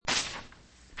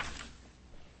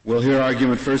We'll hear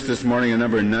argument first this morning in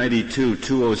number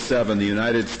 92-207, the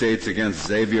United States against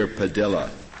Xavier Padilla.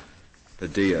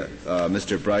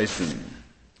 Mr. Bryson.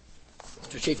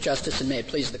 Mr. Chief Justice, and may it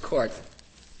please the Court.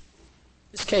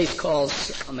 This case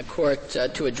calls on the Court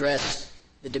to address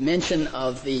the dimension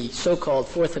of the so-called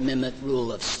Fourth Amendment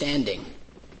rule of standing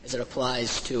as it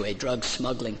applies to a drug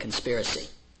smuggling conspiracy.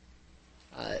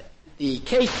 The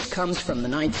case comes from the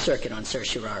Ninth Circuit on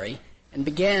certiorari and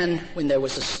began when there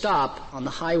was a stop on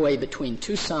the highway between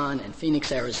Tucson and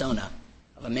Phoenix, Arizona,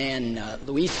 of a man,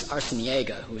 Luis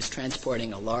Arciniega, who was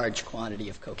transporting a large quantity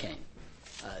of cocaine.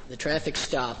 The traffic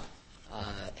stop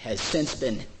has since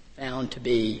been found to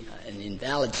be an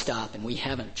invalid stop, and we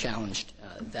haven't challenged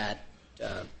the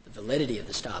validity of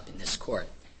the stop in this court.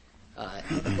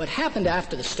 What happened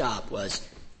after the stop was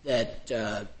that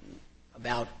as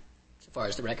far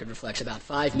as the record reflects, about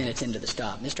 5 minutes into the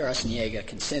stop, Mr. Arciniega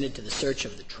consented to the search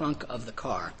of the trunk of the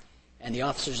car, and the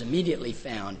officers immediately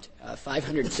found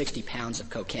 560 pounds of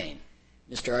cocaine.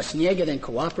 Mr. Arciniega then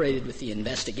cooperated with the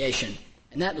investigation,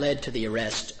 and that led to the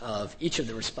arrest of each of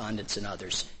the respondents and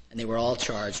others, and they were all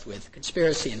charged with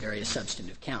conspiracy and various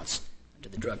substantive counts under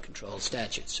the drug control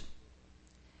statutes.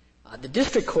 The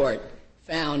district court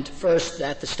found first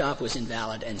that the stop was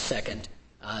invalid, and second,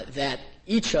 that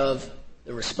each of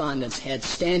the respondents had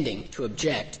standing to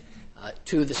object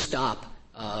to the stop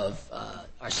of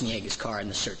Arciniega's car in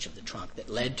the search of the trunk that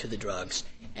led to the drugs,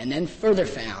 and then further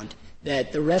found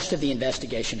that the rest of the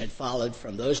investigation had followed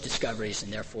from those discoveries,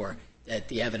 and therefore that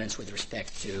the evidence with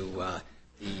respect to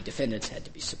the defendants had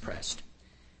to be suppressed.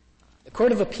 The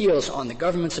Court of Appeals on the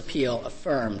government's appeal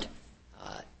affirmed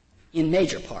in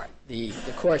major part. The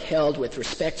court held with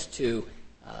respect to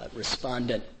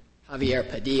respondent Javier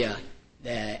Padilla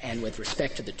and with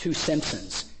respect to the two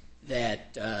Simpsons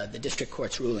that the district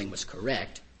court's ruling was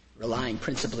correct, relying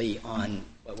principally on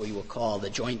what we will call the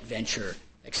joint venture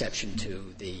exception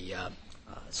to the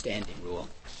standing rule,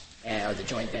 or the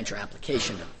joint venture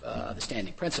application of the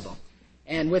standing principle.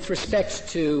 And with respect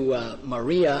to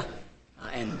Maria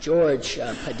and George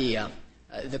Padilla,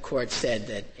 the court said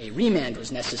that a remand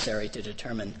was necessary to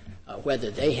determine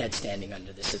whether they had standing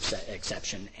under this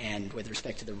exception, and with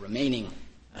respect to the remaining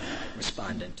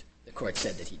respondent, the court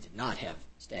said that he did not have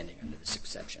standing under this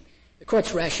exception. The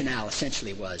court's rationale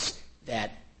essentially was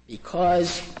that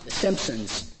because the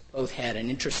Simpsons both had an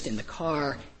interest in the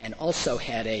car and also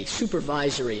had a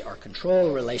supervisory or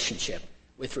control relationship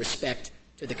with respect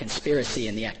to the conspiracy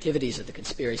and the activities of the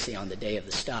conspiracy on the day of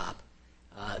the stop,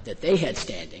 that they had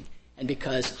standing, and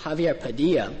because Javier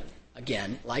Padilla,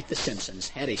 again, like the Simpsons,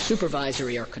 had a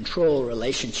supervisory or control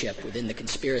relationship within the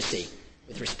conspiracy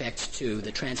with respect to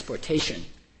the transportation,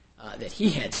 that he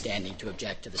had standing to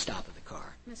object to the stop of the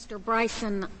car. Mr.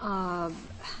 Bryson,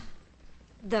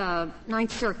 the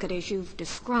Ninth Circuit, as you've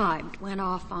described, went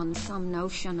off on some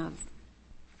notion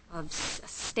of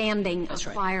standing That's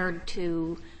acquired right.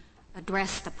 to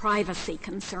address the privacy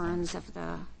concerns of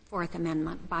the Fourth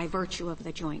Amendment by virtue of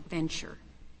the joint venture.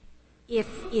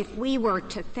 If we were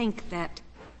to think that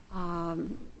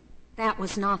that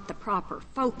was not the proper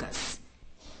focus,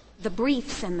 the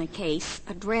briefs in the case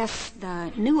address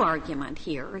the new argument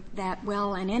here that,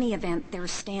 well, in any event, they're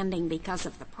standing because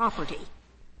of the property.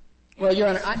 Well, Your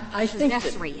Honor, I think that...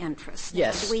 Possessory interest.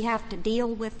 Yes. Do we have to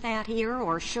deal with that here,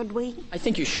 or should we? I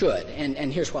think you should,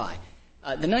 and here's why.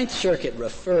 The Ninth Circuit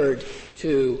referred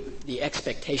to the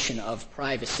expectation of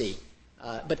privacy,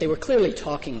 but they were clearly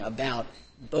talking about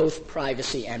both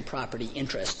privacy and property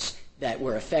interests that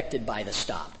were affected by the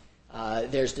stop.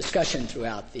 There's discussion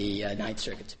throughout the Ninth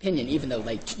Circuit's opinion, even though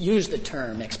they use the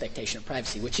term expectation of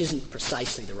privacy, which isn't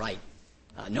precisely the right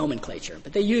nomenclature.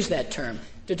 But they use that term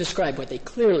to describe what they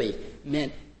clearly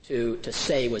meant to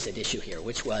say was at issue here,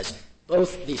 which was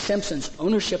both the Simpsons'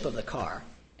 ownership of the car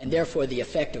and therefore the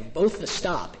effect of both the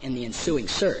stop and the ensuing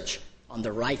search on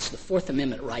the rights, the Fourth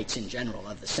Amendment rights in general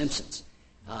of the Simpsons.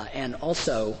 And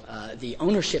also the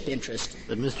ownership interest.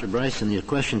 But, Mr. Bryson, the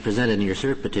question presented in your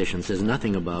cert petition says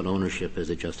nothing about ownership as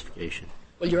a justification.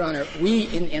 Well, Your Honor, we,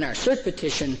 in our cert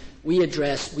petition, we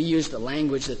use the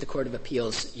language that the Court of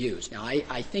Appeals used. Now,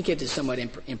 I think it is somewhat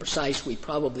imprecise. We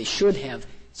probably should have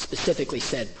specifically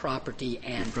said property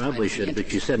and You probably should, interest.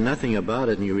 But you said nothing about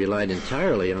it, and you relied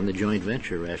entirely on the joint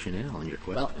venture rationale in your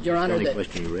question. Well, Your Honor,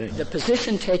 the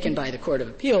position taken by the Court of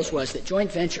Appeals was that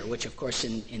joint venture, which, of course,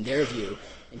 in their view,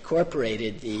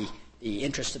 incorporated the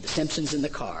interest of the Simpsons in the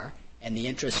car and the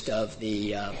interest of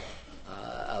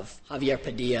of Javier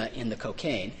Padilla in the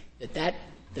cocaine, that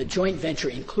the joint venture,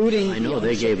 including... I know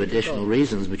they gave additional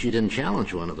reasons, but you didn't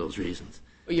challenge one of those reasons.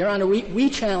 Well, Your Honor, we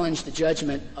challenged the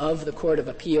judgment of the Court of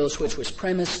Appeals, which was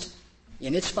premised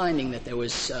in its finding that there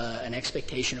was an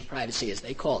expectation of privacy, as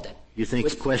they called it. You think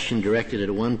the question directed at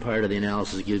one part of the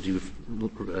analysis gives you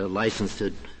a license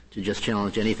to just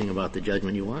challenge anything about the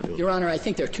judgment you want to? Your Honor, I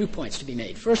think there are 2 points to be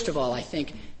made. First of all, I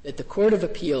think that the Court of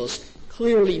Appeals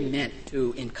clearly meant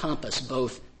to encompass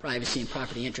both privacy and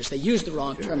property interest. They used the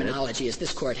wrong terminology, as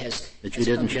this Court has. But you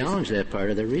didn't challenge that part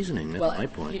of their reasoning. That's my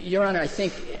point. Your Honor, I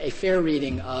think a fair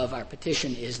reading of our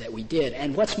petition is that we did.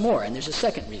 And what's more, and there's a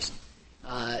second reason,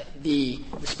 the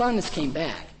respondents came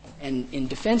back and, in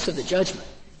defense of the judgment,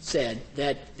 said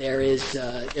that there's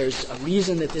a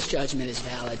reason that this judgment is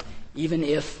valid, even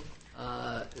if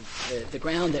the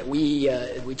ground that we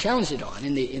challenged it on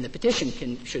in the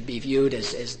petition should be viewed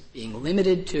as being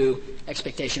limited to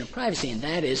expectation of privacy, and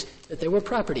that is that there were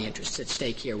property interests at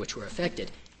stake here which were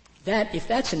affected. That, if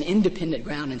that's an independent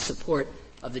ground in support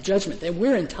of the judgment, then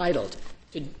we're entitled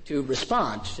to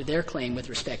respond to their claim with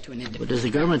respect to an independent. But does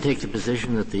the government take the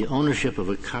position that the ownership of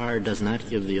a car does not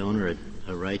give the owner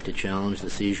a right to challenge the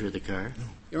seizure of the car?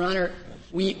 Your Honor,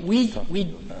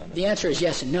 the answer is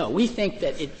yes and no. We think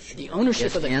that the ownership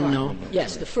yes of the and car. No?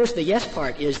 Yes. The yes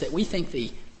part is that we think the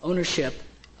ownership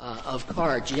of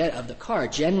the car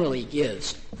generally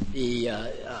gives the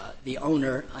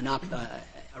owner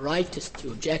a right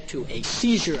to object to a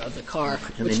seizure of the car,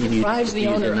 which deprives the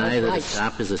owner of rights. You deny that a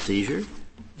stop is a seizure?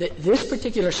 This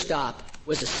particular stop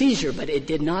was a seizure, but it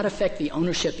did not affect the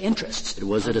ownership interests.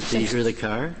 Was it a seizure of the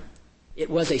car? It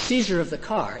was a seizure of the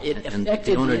car. It and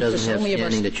affected the owner interests doesn't have only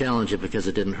standing to challenge it because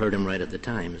it didn't hurt him right at the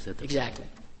time. Is that the Exactly.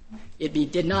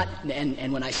 It did not,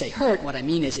 and when I say hurt, what I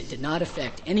mean is it did not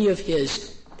affect any of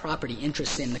his property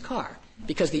interests in the car,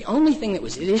 because the only thing that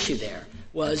was at issue there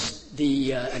was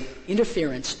the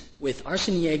interference with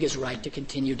Arceniega's right to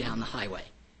continue down the highway.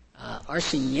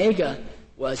 Arceniega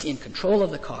was in control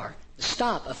of the car. The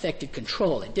stop affected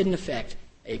control. It didn't affect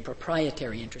a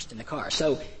proprietary interest in the car.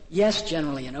 So, yes,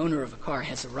 generally an owner of a car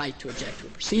has a right to object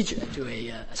to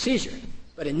a seizure.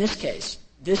 But in this case,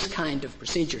 this kind of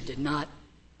procedure did not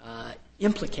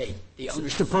implicate the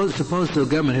ownership. Suppose the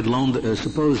government had loaned.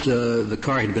 Suppose the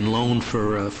car had been loaned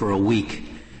for a week,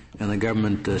 and the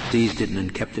government seized it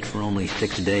and kept it for only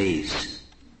 6 days.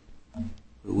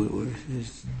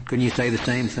 Couldn't you say the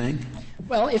same thing?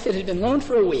 Well, if it had been loaned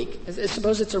for a week,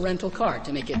 suppose it's a rental car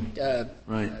to make it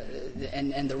right.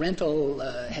 And the rental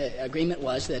agreement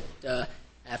was that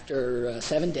after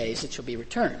 7 days it shall be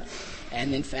returned.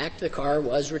 And in fact, the car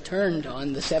was returned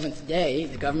on the 7th day.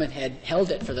 The government had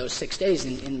held it for those 6 days.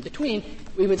 In between,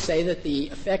 we would say that the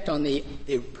effect on the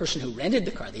person who rented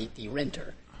the car, the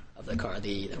renter of the car,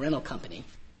 the rental company,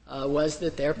 was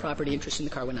that their property interests in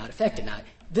the car were not affected. Now,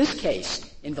 this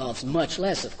case involves much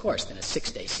less, of course, than a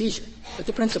 6-day seizure. But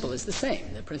the principle is the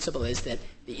same. The principle is that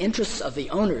the interests of the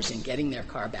owners in getting their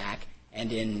car back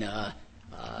and in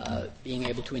being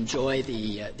able to enjoy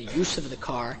the use of the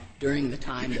car during the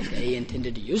time that they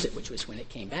intended to use it, which was when it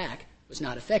came back, was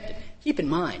not affected. Keep in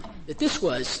mind that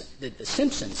that the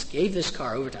Simpsons gave this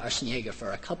car over to Arceniega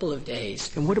for a couple of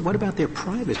days. And what about their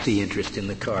privacy interest in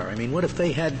the car? I mean, what if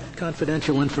they had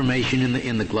confidential information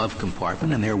in the glove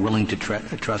compartment and they're willing to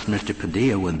trust Mr.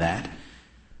 Padilla with that,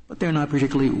 but they're not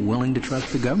particularly willing to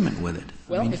trust the government with it?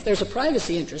 Well, if there's a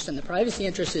privacy interest, and the privacy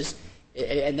interest is,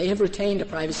 and they have retained a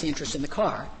privacy interest in the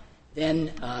car,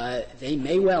 then they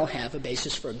may well have a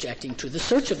basis for objecting to the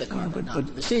search of the car, but not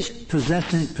to the seizure.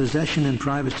 Possession and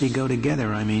privacy go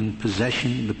together. I mean,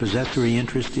 the possessory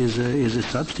interest is a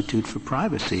substitute for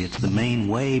privacy. It's the main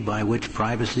way by which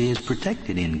privacy is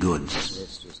protected in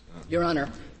goods. Your Honor,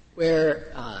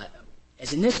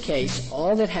 as in this case,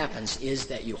 all that happens is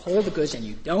that you hold the goods and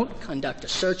you don't conduct a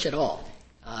search at all.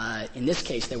 In this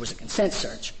case, there was a consent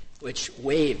search, which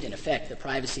waived, in effect, the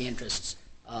privacy interests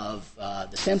of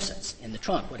the Simpsons in the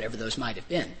trunk, whatever those might have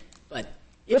been. But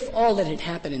if all that had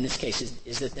happened in this case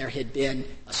is that there had been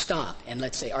a stop, and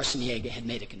let's say Arceniega had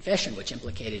made a confession which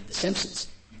implicated the Simpsons,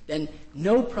 then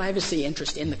no privacy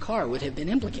interest in the car would have been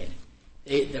implicated.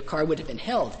 The car would have been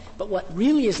held. But what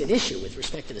really is at issue with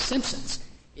respect to the Simpsons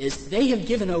is they have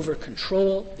given over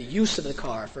control, the use of the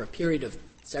car for a period of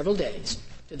several days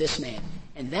to this man.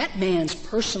 And that man's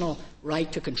personal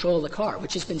right to control the car,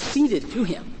 which has been ceded to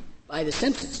him by the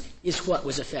Simpsons, is what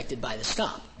was affected by the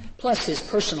stop, plus his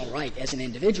personal right as an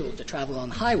individual to travel on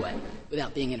the highway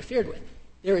without being interfered with.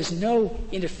 There is no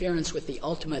interference with the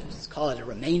ultimate, let's call it a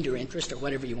remainder interest or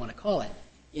whatever you want to call it,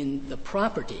 in the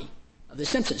property of the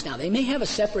Simpsons. Now, they may have a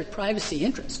separate privacy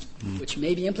interest, which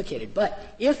may be implicated, but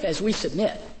if, as we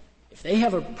submit, if they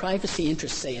have a privacy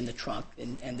interest, say, in the trunk,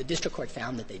 and the district court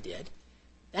found that they did,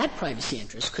 that privacy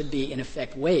interest could be, in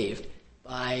effect, waived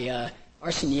by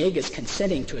Arceniega's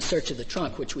consenting to a search of the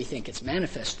trunk, which we think is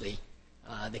manifestly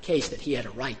the case that he had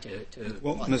a right to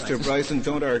Well, Mr. Bryson,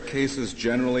 don't our cases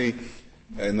generally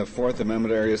in the Fourth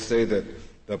Amendment area say that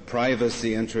the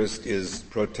privacy interest is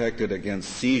protected against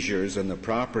seizures and the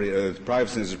privacy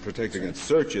interest is protected against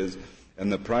searches,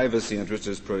 and the privacy interest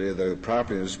is the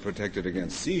property is protected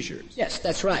against seizures? Yes,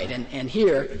 that's right. And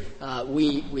here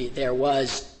there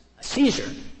was a seizure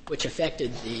which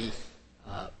affected the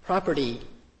property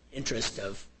interest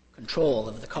of control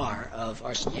of the car of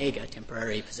Arciniega,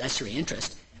 temporary possessory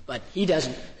interest, but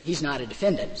he's not a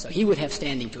defendant, so he would have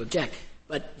standing to object.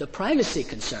 But the privacy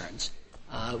concerns,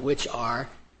 which are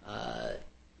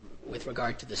with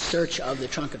regard to the search of the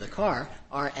trunk of the car,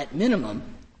 are at minimum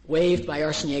waived by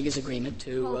Arciniega's agreement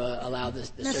to allow the search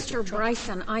of the trunk. Mr.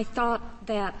 Bryson, I thought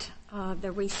that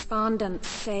the respondents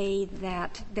say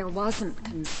that there wasn't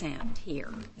consent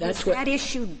here. Was that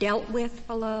issue dealt with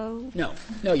below? No,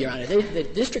 Your Honor. The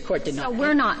district court did not. So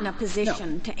we're not in a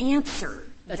position to answer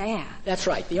that. That's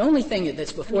right. The only thing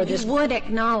that's before this... You would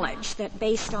acknowledge that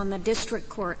based on the district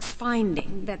court's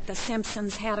finding that the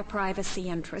Simpsons had a privacy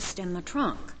interest in the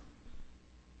trunk,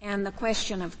 and the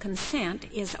question of consent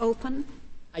is open?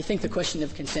 I think the question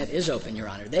of consent is open, Your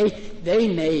Honor. They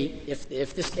may, if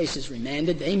this case is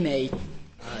remanded, they may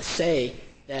say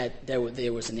that there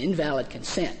was an invalid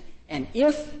consent. And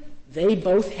if they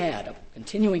both had a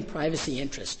continuing privacy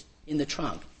interest in the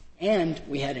trunk and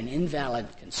we had an invalid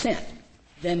consent,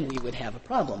 then we would have a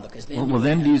problem because then... Well,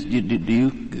 then do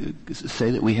you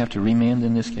say that we have to remand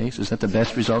in this case? Is that the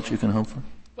best result you can hope for?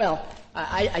 Well,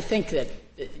 I think that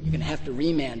you're going to have to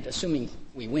remand, assuming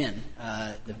we win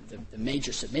the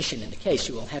major submission in the case.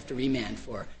 You will have to remand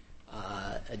for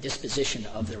a disposition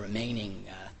of the remaining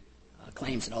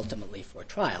claims and ultimately for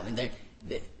trial. And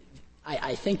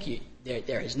I think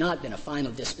there has not been a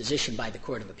final disposition by the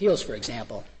Court of Appeals, for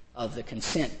example, of the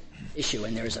consent issue,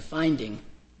 and there is a finding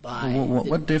by... Well,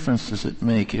 what difference does it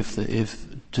make if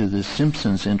to the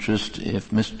Simpsons' interest if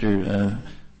Mr.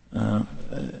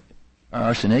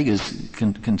 Arciniega's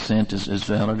consent is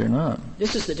valid or not?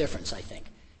 This is the difference, I think.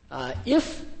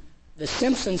 If the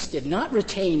Simpsons did not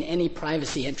retain any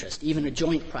privacy interest, even a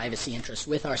joint privacy interest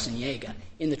with Arciniega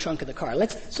in the trunk of the car,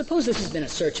 let's suppose this has been a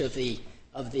search of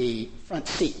the front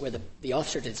seat where the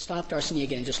officer had stopped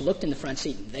Arciniega and just looked in the front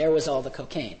seat and there was all the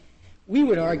cocaine. We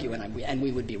would argue, and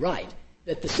we would be right,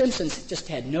 that the Simpsons just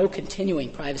had no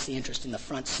continuing privacy interest in the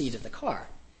front seat of the car.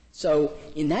 So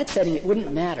in that setting, it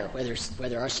wouldn't matter whether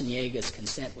Arciniega's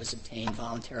consent was obtained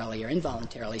voluntarily or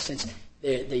involuntarily, since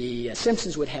the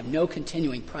Simpsons would have no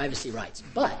continuing privacy rights.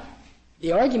 But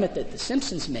the argument that the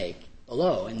Simpsons make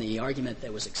below, and the argument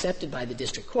that was accepted by the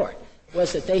district court,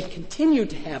 was that they continued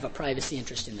to have a privacy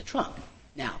interest in the trunk.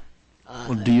 Now,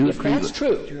 if that's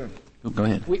true... Sure. Go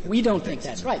ahead. We don't think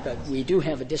that's right, but we do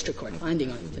have a district court finding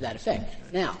to that effect.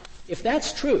 Now, if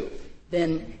that's true,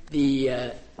 then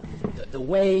the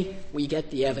way we get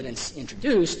the evidence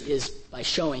introduced is by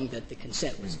showing that the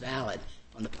consent was valid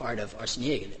on the part of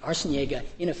Arciniega. Arciniega,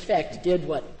 in effect, did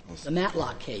what the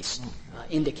Matlock case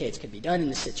indicates could be done in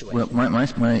this situation. Well, my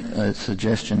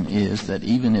suggestion is that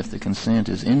even if the consent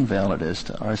is invalid as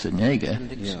to Arciniega,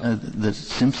 the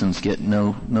Simpsons get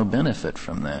no benefit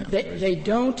from that. They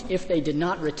don't if they did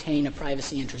not retain a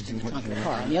privacy interest in the trunk of the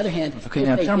car. On the other hand, okay,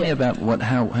 now tell me about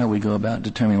how we go about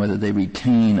determining whether they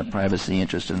retain a privacy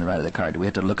interest in the right of the car. Do we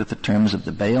have to look at the terms of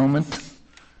the bailment?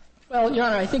 Well, Your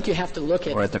Honor, I think you have to look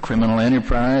at... Or at the criminal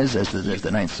enterprise, as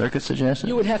the Ninth Circuit suggested?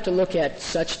 You would have to look at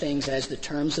such things as the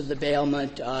terms of the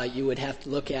bailment. You would have to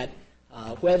look at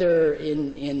whether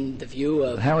in the view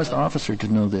of... How is the officer to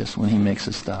know this when he makes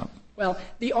a stop? Well,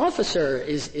 the officer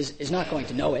is not going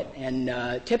to know it,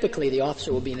 and typically the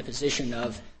officer will be in a position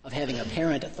of having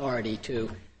apparent authority to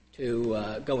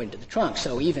go into the trunk.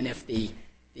 So even if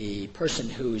the person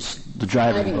who's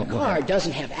driving the car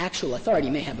doesn't have actual authority,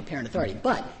 may have apparent authority.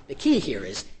 But the key here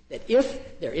is that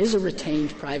if there is a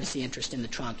retained privacy interest in the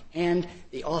trunk and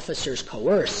the officers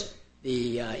coerce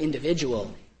the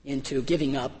individual into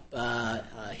giving up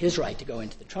his right to go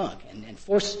into the trunk and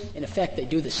force, in effect, they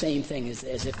do the same thing as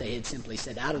if they had simply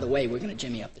said, out of the way, we're going to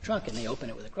jimmy up the trunk, and they open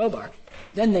it with a crowbar,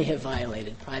 then they have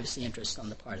violated privacy interests on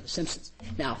the part of the Simpsons.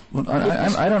 Now,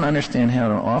 I don't understand how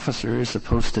an officer is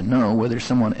supposed to know whether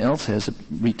someone else has a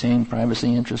retained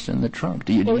privacy interest in the trunk.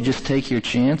 Do you just take your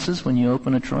chances when you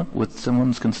open a trunk with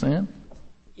someone's consent?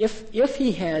 If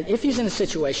he's in a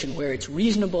situation where it's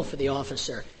reasonable for the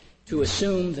officer to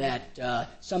assume that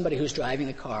somebody who's driving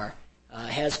the car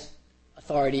has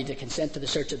authority to consent to the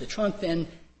search of the trunk, then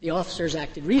the officer's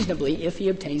acted reasonably if he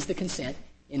obtains the consent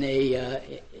in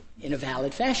a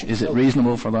valid fashion. Is it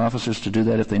reasonable for the officers to do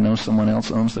that if they know someone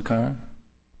else owns the car?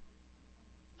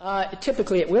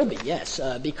 Typically it will be, yes,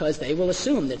 because they will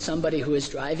assume that somebody who is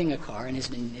driving a car and is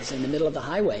in the middle of the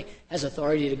highway has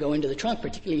authority to go into the trunk,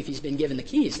 particularly if he's been given the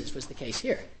keys, as was the case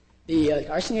here.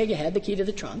 Arciniega had the key to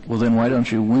the trunk. Well, then why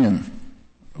don't you win?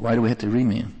 Why do we have to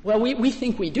remand? Well, we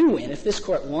think we do win. If this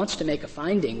Court wants to make a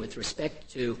finding with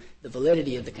respect to the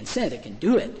validity of the consent, it can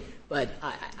do it. But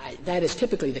that is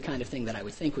typically the kind of thing that I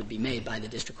would think would be made by the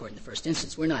district court in the first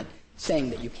instance. We're not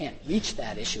saying that you can't reach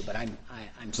that issue, but I'm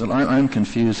Well, I'm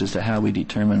confused as to how we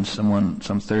determine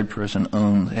some third person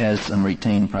has some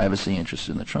retained privacy interest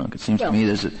in the trunk. It seems to me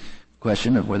there's a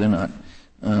question of whether or not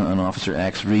an officer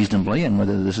acts reasonably and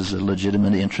whether this is a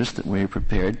legitimate interest that we're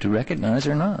prepared to recognize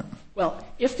or not. Well,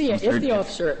 if the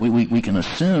officer... We can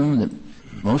assume that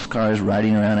most cars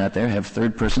riding around out there have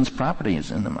third person's properties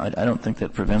in them. I don't think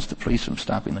that prevents the police from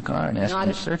stopping the car and asking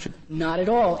to search it. Not at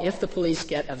all, if the police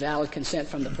get a valid consent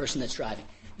from the person that's driving.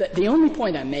 The only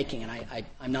point I'm making, and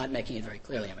I'm not making it very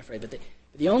clearly, I'm afraid, but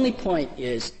the only point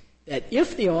is that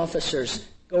if the officers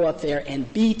go up there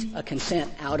and beat a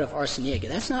consent out of Arciniega,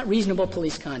 that's not reasonable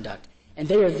police conduct, and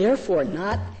they are therefore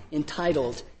not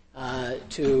entitled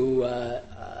to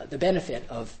the benefit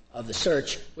of the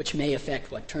search, which may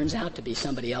affect what turns out to be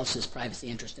somebody else's privacy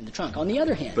interest in the trunk. On the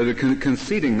other hand... But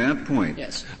conceding that point,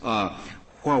 yes.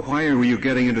 Why are you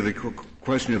getting into the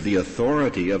question of the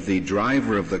authority of the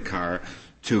driver of the car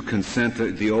to consent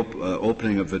to the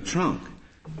opening of the trunk?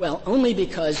 Well, only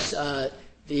because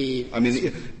the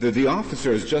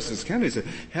officer, as Justice Kennedy said,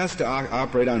 has to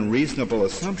operate on reasonable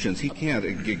assumptions. He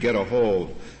can't get a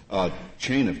whole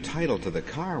chain of title to the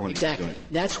car when exactly. he's doing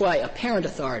it. That's why apparent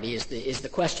authority is the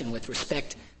question with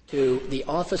respect to the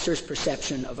officer's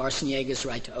perception of Arciniega's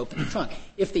right to open the trunk.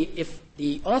 If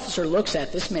the officer looks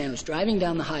at this man who's driving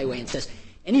down the highway and says,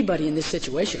 anybody in this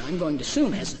situation, I'm going to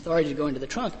assume, has authority to go into the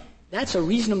trunk, that's a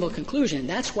reasonable conclusion.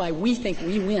 That's why we think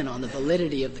we win on the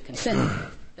validity of the consent.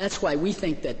 That's why we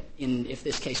think that if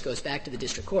this case goes back to the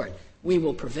district court, we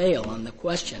will prevail on the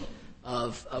question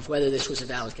of whether this was a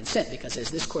valid consent, because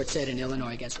as this court said in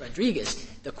Illinois against Rodriguez,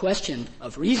 the question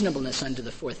of reasonableness under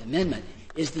the Fourth Amendment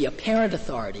is the apparent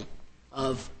authority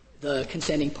of the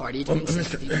consenting party to consent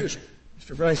to the intrusion.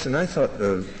 Mr. Bryson, I thought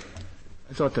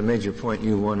the major point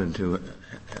you wanted to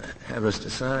have us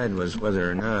decide was whether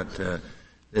or not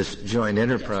this joint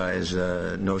enterprise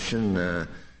notion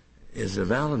is a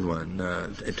valid one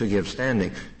to give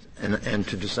standing. And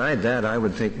to decide that, I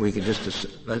would think we could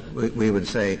we would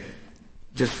say,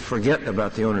 just forget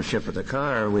about the ownership of the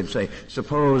car. We'd say,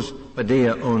 suppose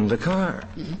Padilla owned the car.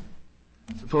 Mm-hmm.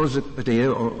 Suppose that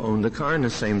Padilla owned the car and the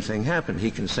same thing happened. He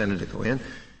consented to go in,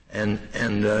 and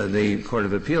the Court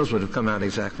of Appeals would have come out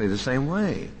exactly the same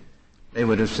way. They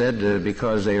would have said,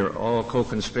 because they are all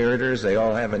co-conspirators, they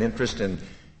all have an interest in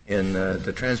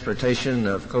the transportation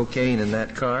of cocaine in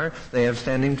that car, they have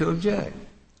standing to object.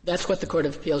 That's what the Court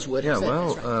of Appeals would have said.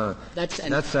 Well,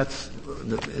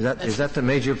 is that the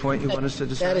major point you want us to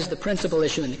decide? That is the principal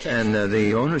issue in the case. And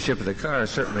the ownership of the car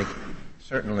certainly,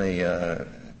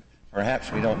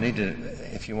 perhaps we don't need to,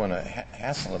 if you want to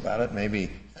hassle about it,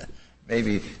 maybe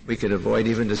we could avoid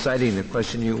even deciding the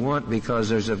question you want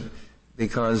because you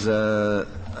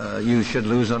should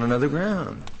lose on another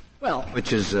ground. Well,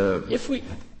 which is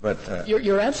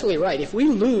you're absolutely right. If we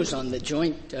lose on the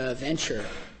joint venture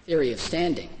theory of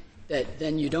standing,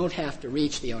 then you don't have to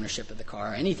reach the ownership of the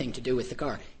car or anything to do with the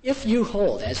car. If you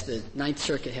hold, as the Ninth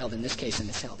Circuit held in this case and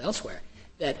it's held elsewhere,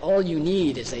 that all you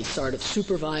need is a sort of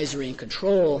supervisory and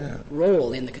control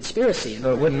role in the conspiracy.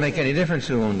 So it wouldn't make any difference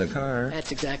who owned the car.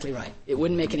 That's exactly right. It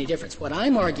wouldn't make any difference. What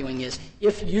I'm arguing is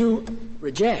if you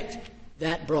reject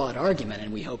that broad argument,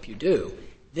 and we hope you do,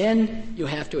 then you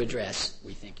have to address,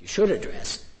 we think you should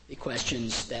address, the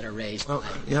questions that are raised. Well,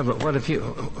 yeah, but what if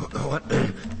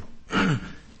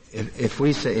if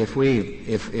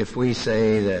we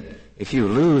say that if you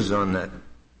lose on that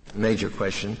major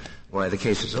question, why the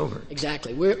case is over?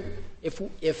 Exactly. If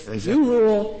you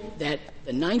rule that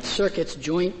the Ninth Circuit's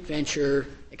joint venture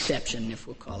exception, if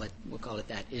we'll call it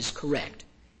that, is correct,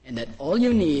 and that all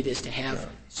you need is to have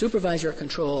supervisor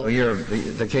control. So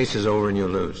the case is over and you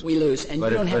lose. We lose, and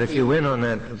but you don't have. But if you win on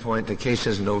that point, the case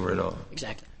isn't over at all.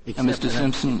 Exactly. Mr.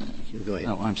 Simpson, go ahead.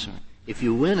 Oh, I'm sorry. If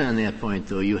you win on that point,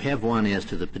 though, you have one as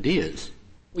to the Padillas.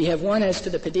 We have one as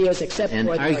to the Padillas, except and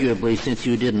for arguably, since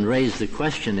you didn't raise the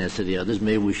question as to the others,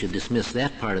 maybe we should dismiss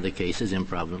that part of the case as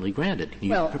improvidently granted.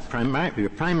 Your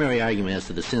primary argument as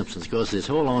to the Simpsons goes to this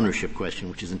whole ownership question,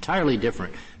 which is entirely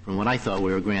different from what I thought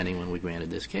we were granting when we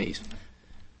granted this case.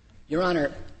 Your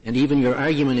Honor. And even your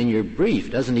argument in your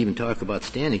brief doesn't even talk about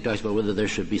standing. It talks about whether there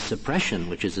should be suppression,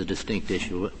 which is a distinct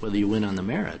issue, whether you win on the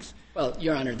merits. Well,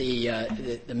 Your Honor,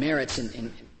 the merits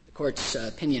in the court's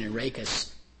opinion in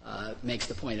Rakes makes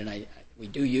the point, and we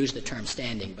do use the term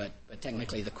standing, but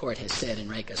technically the court has said in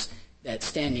Rakes that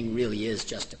standing really is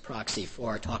just a proxy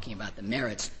for talking about the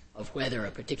merits of whether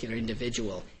a particular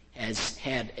individual has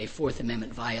had a Fourth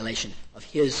Amendment violation of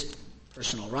his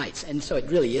personal rights. And so it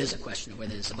really is a question of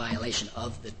whether it's a violation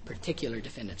of the particular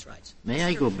defendant's rights. May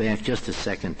I go back just a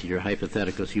second to your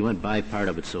hypotheticals? You went by part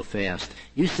of it so fast.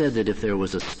 You said that if there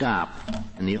was a stop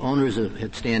and the owners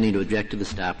had standing to object to the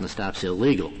stop and the stop's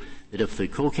illegal, that if the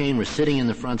cocaine were sitting in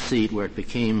the front seat where it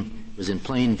was in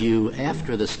plain view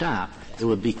after the stop, there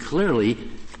would be clearly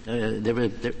there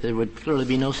would clearly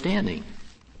be no standing,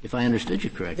 if I understood you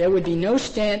correctly. There would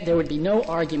be no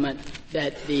argument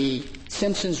that the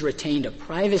Simpsons retained a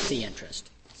privacy interest.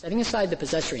 Setting aside the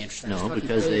possessory interest. No,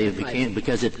 because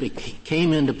it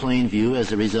came into plain view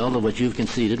as a result of what you've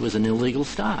conceded was an illegal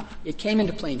stop. It came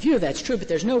into plain view, that's true, but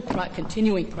there's no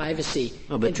continuing privacy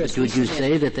interest. Would you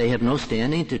say that they have no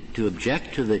standing to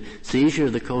object to the seizure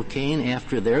of the cocaine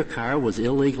after their car was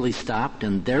illegally stopped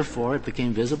and therefore it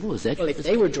became visible? Is that? Well, if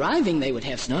they were driving, they would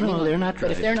have standing. No, they're not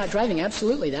driving. But if they're not driving,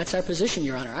 absolutely, that's our position,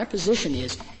 Your Honor. Our position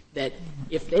is that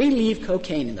if they leave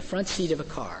cocaine in the front seat of a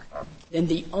car, then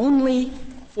the only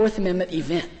Fourth Amendment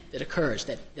event that occurs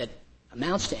that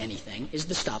amounts to anything is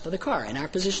the stop of the car. And our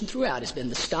position throughout has been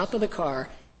the stop of the car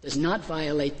does not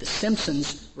violate the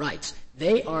Simpsons' rights.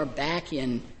 They are back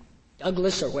in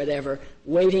Douglas or whatever,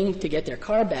 waiting to get their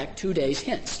car back 2 days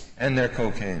hence. And their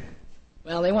cocaine.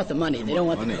 Well, they want the money. They don't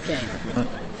want the cocaine.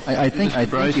 I think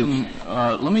Bryson,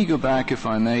 let me go back, if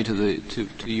I may, to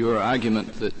your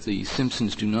argument that the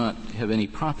Simpsons do not have any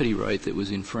property right that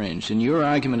was infringed. And your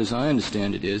argument, as I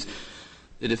understand it, is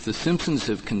that if the Simpsons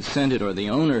have consented or the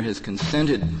owner has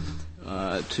consented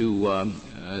to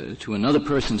another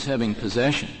person's having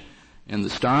possession, and the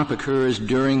stop occurs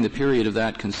during the period of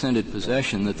that consented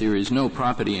possession, that there is no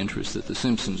property interest that the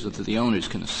Simpsons or that the owners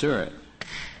can assert.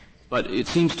 But it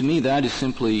seems to me that is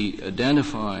simply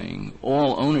identifying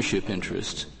all ownership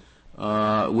interests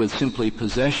with simply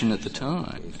possession at the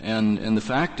time. And the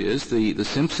fact is the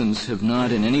Simpsons have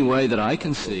not in any way that I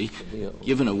can see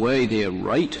given away their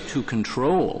right to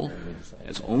control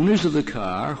as owners of the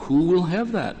car who will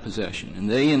have that possession. And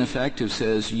they, in effect, have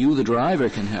says, you, the driver,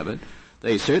 can have it.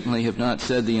 They certainly have not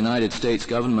said the United States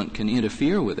government can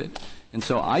interfere with it. And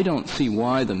so I don't see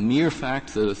why the mere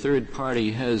fact that a third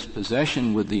party has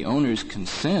possession with the owner's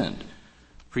consent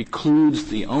precludes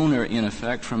the owner, in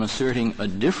effect, from asserting a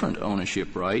different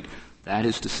ownership right, that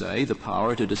is to say, the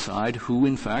power to decide who,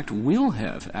 in fact, will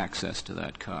have access to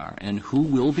that car and who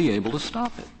will be able to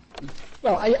stop it.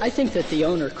 Well, I think that the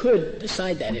owner could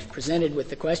decide that if presented with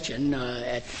the question,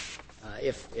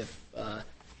 if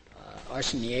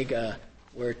Arciniega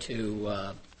were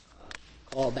to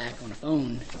call back on a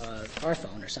phone, car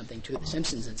phone or something to the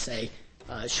Simpsons and say,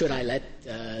 should I let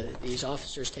these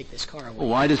officers take this car away? Well,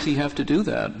 why does he have to do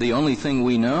that? The only thing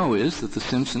we know is that the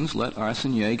Simpsons let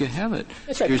Arciniega have it.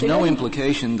 That's right. There's no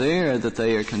implication there that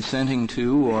they are consenting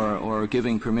to or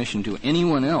giving permission to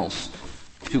anyone else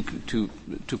to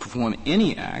perform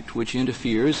any act which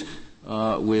interferes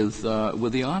with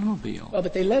the automobile. Well,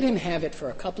 but they let him have it for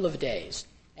a couple of days,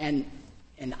 and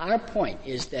our point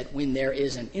is that when there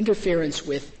is an interference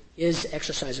with his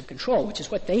exercise of control, which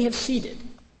is what they have ceded,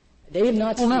 they have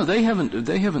not. Well, no, they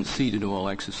haven't ceded all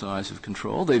exercise of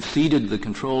control. They've ceded the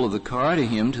control of the car to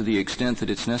him to the extent that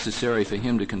it's necessary for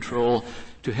him to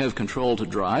have control to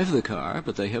drive the car,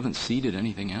 but they haven't ceded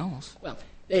anything else. Well,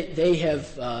 they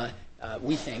have,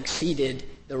 we think, ceded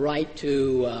the right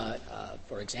to,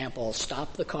 for example,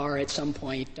 stop the car at some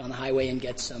point on the highway and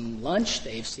get some lunch.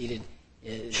 They've ceded.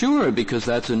 Sure, because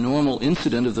that's a normal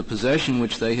incident of the possession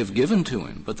which they have given to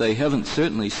him, but they haven't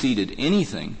certainly ceded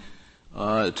anything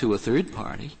to a third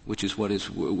party, which is what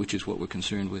we're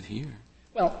concerned with here.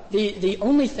 Well, the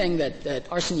only thing that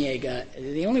Arciniega,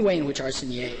 the only way in which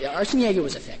Arciniega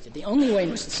was affected, the only way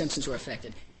in which the Simpsons were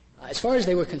affected, as far as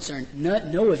they were concerned,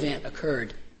 no event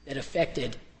occurred that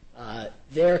affected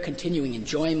their continuing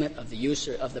enjoyment of the use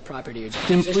of the property.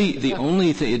 Simply, the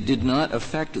only thing, it did not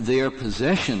affect their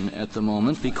possession at the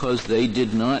moment because they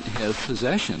did not have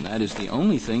possession. That is the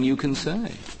only thing you can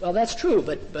say. Well, that's true,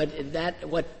 but that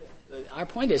what our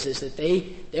point is that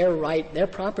their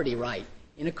property right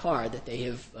in a car that they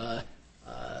have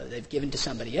they've given to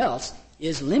somebody else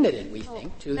is limited, we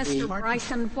think, to Mr.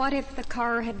 Bryson, what if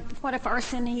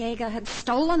Arciniega had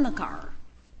stolen the car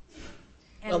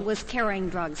and was carrying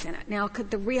drugs in it? Now,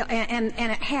 could and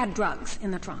it had drugs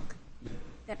in the trunk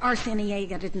that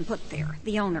Arciniega didn't put there,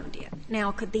 the owner did.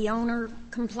 Now, could the owner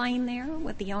complain there?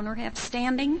 Would the owner have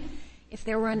standing if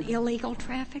there were an illegal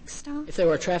traffic stop? If there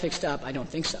were a traffic stop, I don't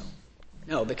think so.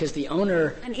 No, because the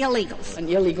owner... An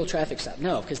illegal traffic stop.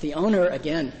 No, because the owner,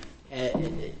 again,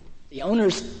 the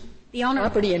owner's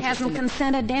property interest... hasn't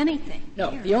consented to anything.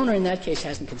 No, the owner in that case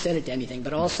hasn't consented to anything,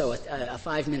 but also a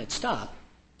 5-minute stop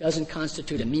doesn't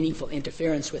constitute a meaningful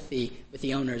interference with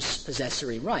the owner's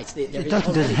possessory rights. Does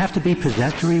it have to be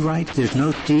possessory rights? There's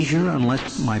no seizure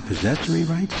unless my possessory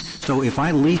rights? So if I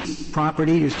lease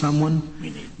property to someone,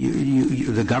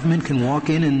 the government can walk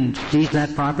in and seize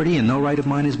that property and no right of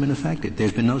mine has been affected.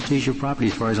 There's been no seizure of property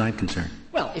as far as I'm concerned.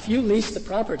 Well, if you lease the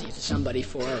property to somebody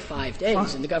for 5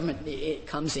 days and the government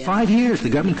comes in... 5 years. The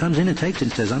government comes in and takes it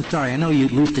and says, I'm sorry, I know you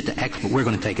leased it to X, but we're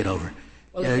going to take it over.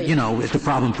 Well, it's a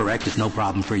problem for X, it's no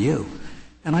problem for you.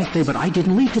 And I say, but I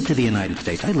didn't lease it to the United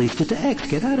States. I leased it to X.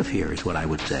 Get out of here, is what I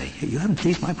would say. You haven't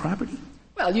seized my property?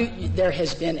 Well, there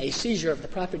has been a seizure of the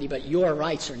property, but your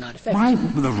rights are not affected.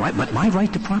 But my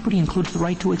right to property includes the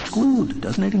right to exclude.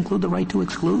 Doesn't it include the right to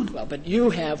exclude? Well, but you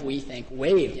have, we think,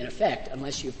 waived, in effect,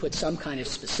 unless you put some kind of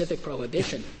specific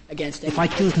prohibition against any... If I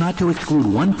choose not to exclude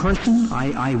one person,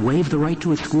 I waive the right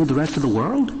to exclude the rest of the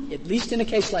world? At least in a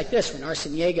case like this, when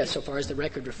Arciniega, so far as the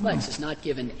record reflects, is not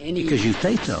given any... Because you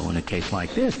say so in a case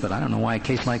like this, but I don't know why a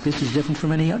case like this is different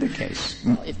from any other case.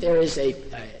 Well, if there is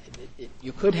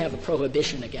you could have a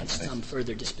prohibition against some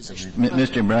further disposition.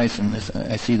 Mr. Bryson,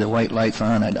 I see the white lights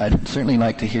on. I'd certainly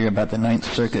like to hear about the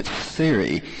Ninth Circuit's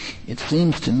theory. It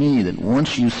seems to me that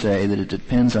once you say that it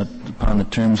depends upon the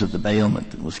terms of the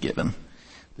bailment that was given,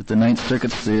 that the Ninth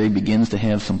Circuit's theory begins to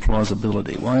have some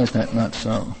plausibility. Why is that not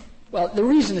so? Well, the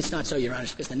reason it's not so, Your Honor,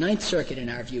 is because the Ninth Circuit, in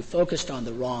our view, focused on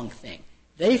the wrong thing.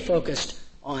 They focused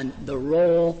on the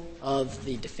role of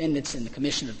the defendants in the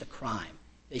commission of the crime.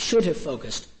 They should have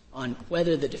focused on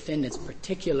whether the defendant's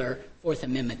particular Fourth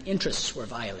Amendment interests were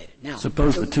violated. Now,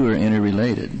 suppose the two are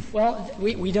interrelated. Well,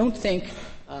 we don't think.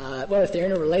 If they're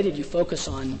interrelated, you focus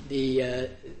on the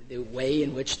way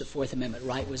in which the Fourth Amendment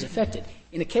right was affected.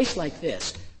 In a case like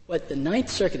this, what the Ninth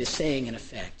Circuit is saying, in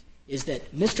effect, is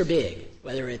that Mr. Big,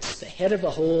 whether it's the head of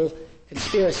the whole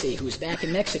conspiracy who's back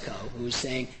in Mexico, who's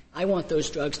saying, I want those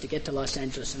drugs to get to Los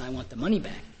Angeles and I want the money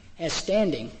back, has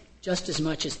standing just as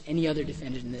much as any other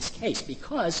defendant in this case,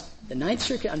 because the Ninth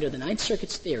Circuit, under the Ninth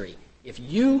Circuit's theory, if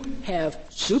you have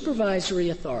supervisory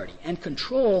authority and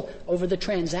control over the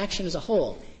transaction as a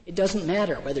whole, it doesn't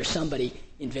matter whether somebody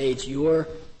invades your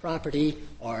property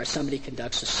or somebody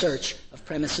conducts a search of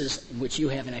premises in which you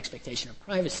have an expectation of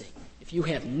privacy. If you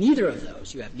have neither of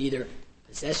those, you have neither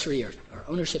possessory or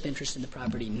ownership interest in the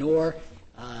property nor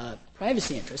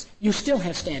privacy interest, you still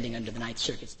have standing under the Ninth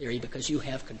Circuit's theory because you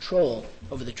have control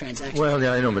over the transaction. Well,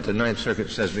 yeah, I know, but the Ninth Circuit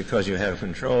says because you have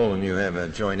control and you have a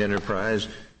joint enterprise,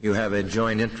 you have a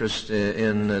joint interest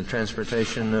in the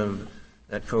transportation of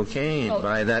that cocaine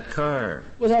by that car.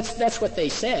 Well, that's what they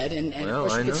said, and of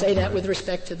course you could say that with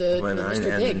respect to the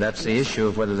Mr. Big. And that's the issue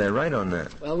of whether they're right on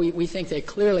that. Well, we think they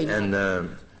clearly not.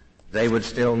 And they would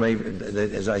still, maybe,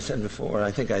 as I said before,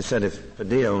 I think I said if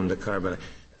Padilla owned the car, but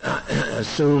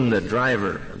assume the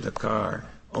driver of the car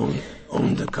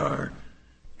owned the car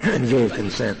and gave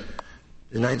consent,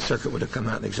 the Ninth Circuit would have come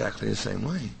out exactly the same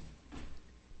way.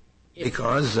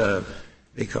 Because the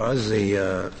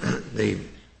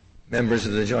members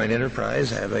of the joint enterprise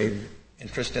have an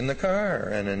interest in the car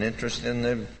and an interest in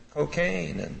the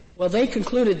cocaine. Well, they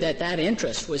concluded that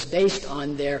interest was based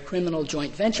on their criminal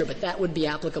joint venture, but that would be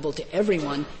applicable to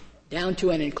everyone, down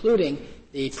to and including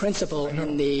the principal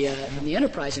in the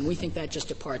enterprise, and we think that just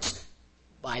departs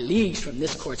by leagues from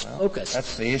this Court's focus.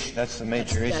 That's the issue. That's the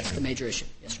major issue. That's the major issue.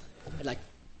 Yes, sir.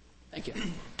 Thank you.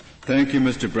 Thank you,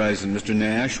 Mr. Bryson. Mr.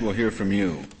 Nash, we'll hear from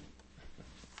you.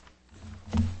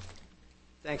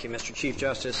 Thank you, Mr. Chief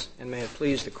Justice, and may it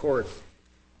please the Court.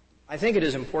 I think it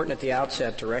is important at the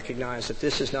outset to recognize that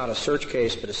this is not a search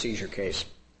case but a seizure case.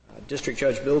 District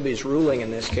Judge Bilby's ruling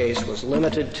in this case was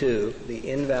limited to the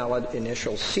invalid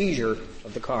initial seizure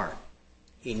of the car.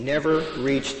 He never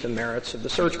reached the merits of the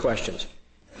search questions,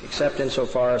 except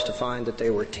insofar as to find that they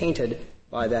were tainted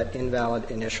by that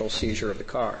invalid initial seizure of the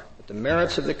car. But the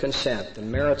merits of the consent, the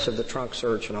merits of the trunk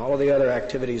search, and all of the other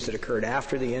activities that occurred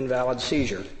after the invalid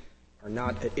seizure are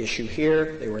not at issue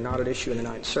here. They were not at issue in the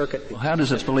Ninth Circuit. Well, how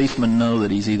does a policeman know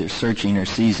that he's either searching or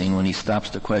seizing when he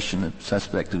stops to question a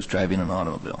suspect who's driving an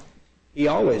automobile? He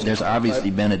always There's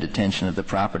obviously been a detention of the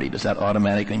property. Does that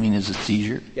automatically mean it's a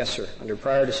seizure? Yes, sir. Under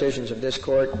prior decisions of this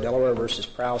Court, Delaware v.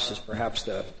 Prowse is perhaps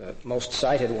the most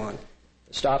cited one.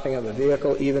 The stopping of a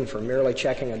vehicle, even for merely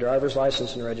checking a driver's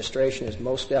license and registration, is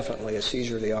most definitely a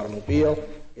seizure of the automobile,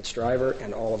 its driver,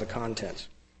 and all of the contents.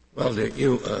 Well,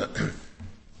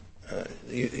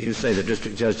 you say the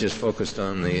district judge just focused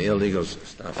on the illegal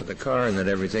stuff of the car and that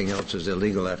everything else is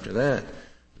illegal after that.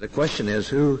 The question is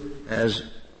who has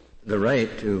the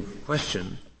right to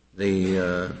question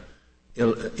the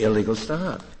illegal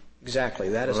stop. Exactly.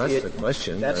 That's the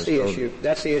question. That's the issue.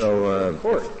 That's the issue in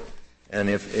court. And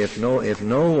if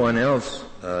no one else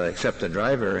except the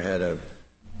driver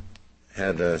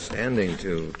had a standing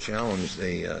to challenge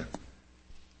the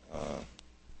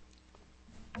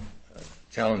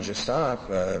stop,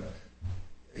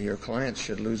 your client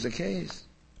should lose the case.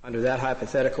 Under that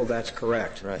hypothetical, that's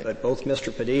correct. Right. But both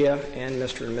Mr. Padilla and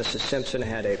Mr. and Mrs. Simpson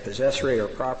had a possessory or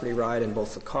property right in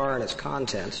both the car and its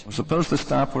contents. Well, suppose the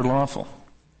stop were lawful.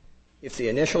 If the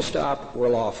initial stop were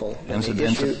lawful, then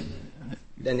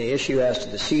the issue as to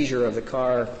the seizure of the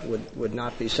car would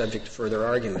not be subject to further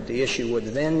argument. The issue would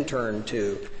then turn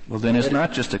to... Well, then it's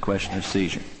not just a question of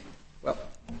seizure. Well,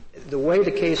 the way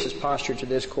the case is postured to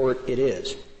this court, it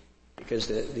is. Because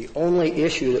the only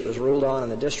issue that was ruled on in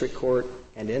the district court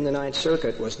and in the Ninth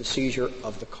Circuit was the seizure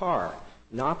of the car,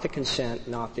 not the consent,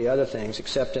 not the other things,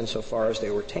 except insofar as they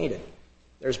were tainted.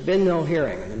 There's been no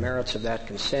hearing on the merits of that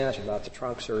consent, about the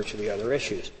trunk search, or the other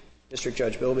issues. District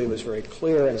Judge Bilby was very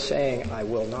clear in saying, I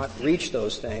will not reach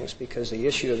those things because the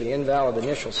issue of the invalid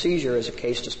initial seizure is a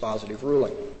case dispositive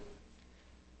ruling.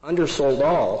 Under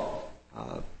Soldal,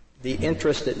 the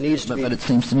interest that needs to be... But it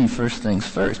seems to me first things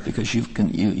first, because you've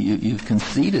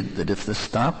conceded that if the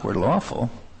stop were lawful,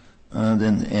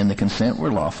 and the consent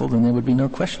were lawful, then there would be no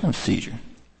question of seizure.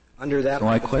 Under that... So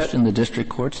I question the district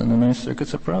courts and the Ninth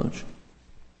Circuit's approach.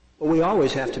 Well, we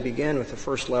always have to begin with the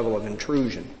first level of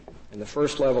intrusion. And the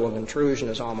first level of intrusion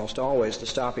is almost always the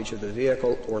stoppage of the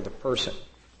vehicle or the person.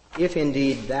 If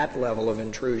indeed that level of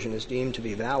intrusion is deemed to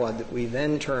be valid, that we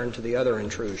then turn to the other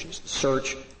intrusions, the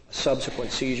search, a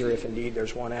subsequent seizure, if indeed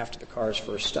there's one after the car is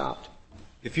first stopped.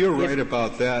 If you're right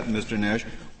about that, Mr. Nash,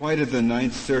 why did the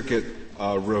Ninth Circuit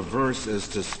reverse as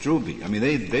to Strube? I mean,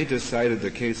 they decided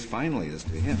the case finally as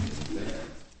to him.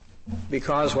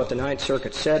 Because what the Ninth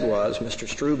Circuit said was Mr.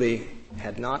 Strube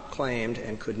had not claimed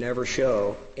and could never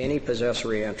show any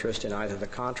possessory interest in either the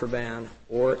contraband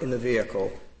or in the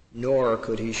vehicle, nor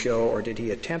could he show or did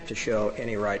he attempt to show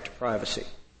any right to privacy.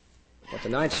 What the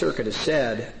Ninth Circuit has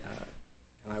said,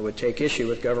 and I would take issue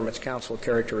with government's counsel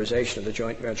characterization of the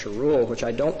joint venture rule, which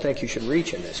I don't think you should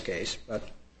reach in this case, but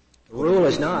the rule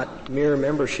is not mere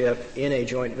membership in a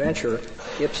joint venture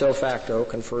ipso facto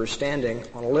confers standing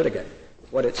on a litigant.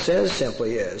 What it says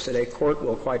simply is that a court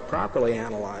will quite properly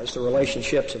analyze the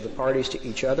relationships of the parties to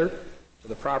each other, to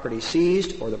the property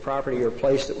seized or the property or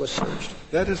place that was searched.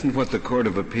 That isn't what the Court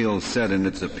of Appeals said in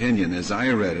its opinion, as I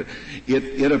read it.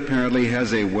 It apparently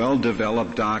has a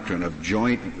well-developed doctrine of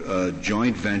joint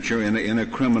venture in a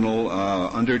criminal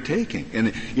undertaking,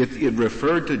 and it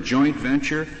referred to joint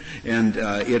venture, and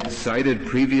it cited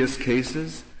previous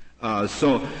cases.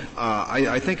 So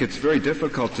I think it's very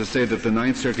difficult to say that the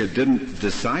Ninth Circuit didn't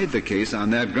decide the case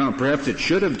on that ground. Perhaps it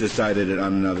should have decided it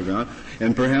on another ground,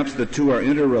 and perhaps the two are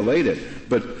interrelated.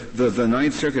 But the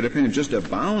Ninth Circuit opinion just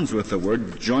abounds with the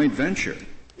word joint venture.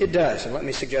 It does, and let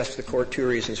me suggest to the Court two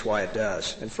reasons why it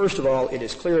does. And first of all, it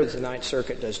is clear that the Ninth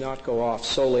Circuit does not go off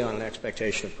solely on an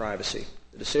expectation of privacy.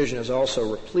 The decision is also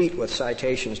replete with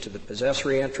citations to the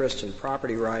possessory interests and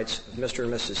property rights of Mr.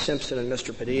 and Mrs. Simpson and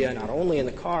Mr. Padilla, not only in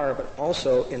the car, but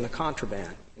also in the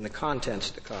contraband, in the contents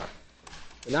of the car.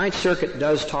 The Ninth Circuit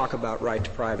does talk about right to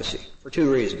privacy for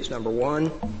two reasons. Number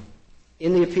one,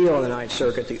 in the appeal in the Ninth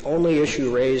Circuit, the only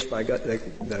issue raised by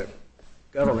the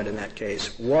government in that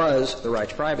case was the right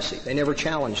to privacy. They never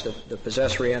challenged the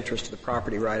possessory interest of the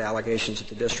property right allegations at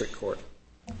the district court.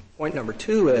 Point number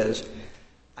two is,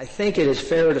 I think it is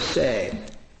fair to say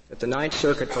that the Ninth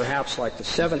Circuit, perhaps like the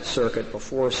Seventh Circuit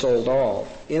before Soldal,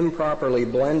 improperly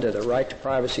blended a right to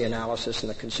privacy analysis and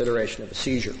the consideration of a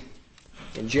seizure.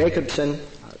 In Jacobson,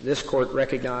 this Court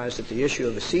recognized that the issue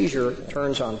of a seizure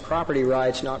turns on property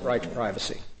rights, not right to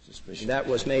privacy. That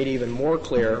was made even more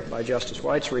clear by Justice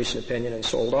White's recent opinion in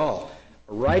Soldal.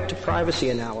 A right to privacy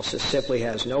analysis simply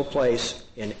has no place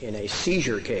in a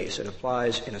seizure case. It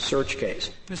applies in a search case.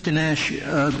 Mr. Nash,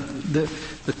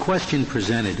 the question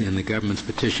presented in the government's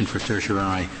petition for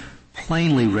certiorari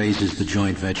plainly raises the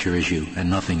joint venture issue and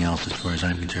nothing else as far as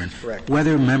I'm concerned. Correct.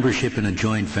 Whether membership in a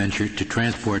joint venture to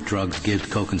transport drugs gives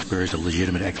co-conspirators a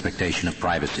legitimate expectation of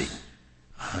privacy.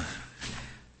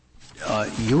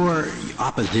 Your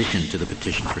opposition to the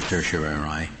petition for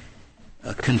certiorari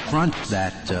confronts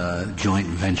that joint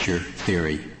venture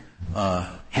theory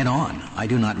head on. I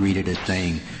do not read it as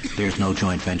saying there's no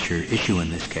joint venture issue in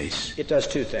this case. It does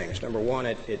two things. Number one,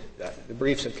 the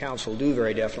briefs of counsel do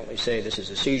very definitely say this is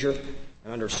a seizure.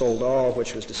 Under Soldall,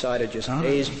 which was decided just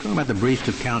days. I'm talking about the briefs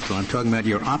of counsel. I'm talking about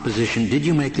your opposition. Did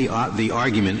you make the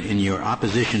argument in your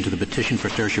opposition to the petition for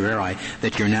certiorari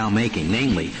that you're now making,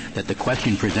 namely that the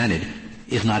question presented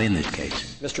is not in this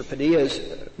case? Mr. Padilla's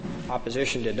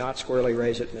opposition did not squarely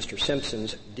raise it. Mr.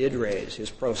 Simpson's did raise. His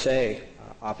pro se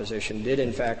opposition did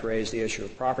in fact raise the issue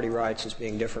of property rights as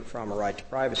being different from a right to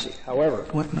privacy. However,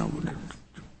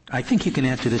 I think you can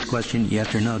answer this question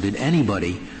yes or no. Did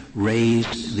anybody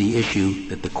raise the issue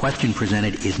that the question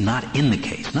presented is not in the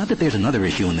case? Not that there's another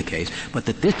issue in the case, but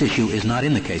that this issue is not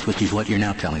in the case, which is what you're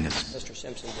now telling us. Mr.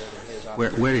 Simpson did in his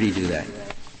opposition. Where did he do that?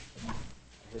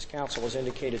 His counsel has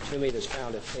indicated to me this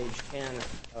found at page 10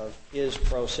 of his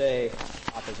pro se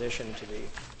opposition to the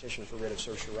petition for writ of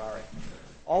certiorari.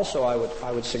 Also, I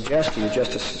would suggest to you,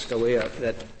 Justice Scalia,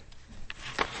 that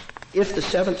if the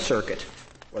Seventh Circuit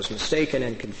was mistaken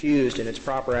and confused in its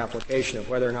proper application of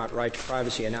whether or not right to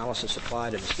privacy analysis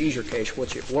applied in the seizure case,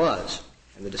 which it was,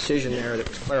 and the decision there that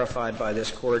was clarified by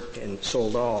this court in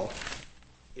Soldall,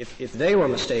 if they were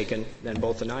mistaken, then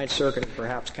both the Ninth Circuit and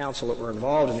perhaps counsel that were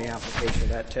involved in the application of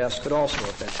that test could also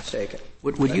have been mistaken.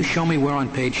 Would you show me where on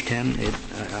page 10?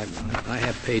 I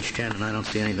have page 10, and I don't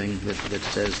see anything that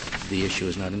says the issue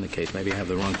is not in the case. Maybe I have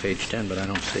the wrong page 10, but I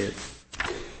don't see it.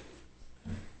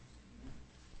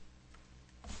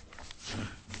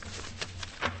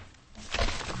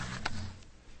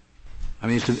 I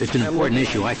mean, it's an important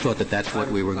issue. I thought that's what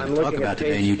we were going to talk about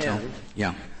today, and you tell me.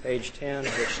 Yeah. Page 10,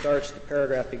 which starts the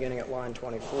paragraph beginning at line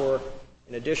 24.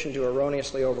 In addition to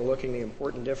erroneously overlooking the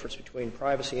important difference between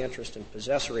privacy interest and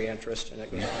possessory interest, and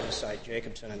again, I'm going to cite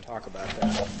Jacobson and talk about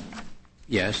that.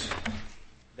 Yes.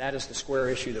 That is the square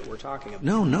issue that we're talking about.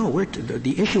 No.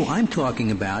 The issue I'm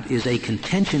talking about is a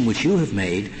contention which you have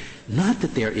made, not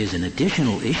that there is an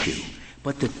additional issue,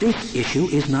 but that this issue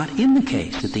is not in the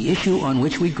case, that the issue on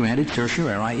which we granted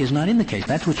certiorari is not in the case.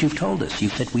 That's what you've told us.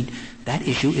 You've said that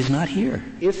issue is not here.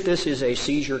 If this is a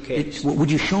seizure case...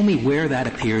 Would you show me where that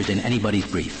appears in anybody's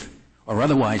brief? Or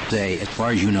otherwise say, as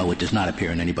far as you know, it does not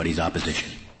appear in anybody's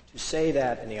opposition? To say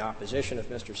that in the opposition of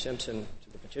Mr. Simpson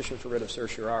to the petition for writ of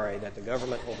certiorari, that the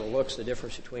government overlooks the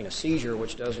difference between a seizure,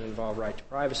 which doesn't involve right to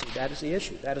privacy, that is the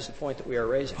issue. That is the point that we are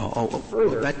raising.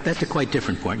 Further, that's a quite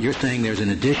different point. You're saying there's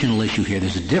an additional issue here.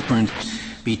 There's a difference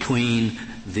between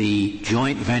the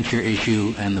joint venture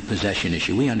issue and the possession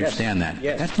issue. We understand that.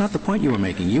 Yes. That's not the point you were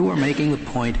making. You were making the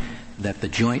point that the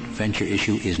joint venture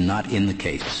issue is not in the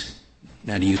case.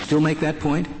 Now, do you still make that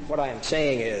point? What I am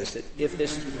saying is that if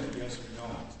this...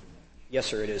 Yes,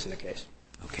 sir, it is in the case.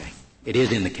 Okay. It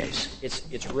is in the case.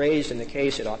 It's raised in the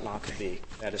case. It ought not to be.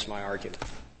 That is my argument.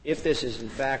 If this is, in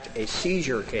fact, a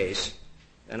seizure case,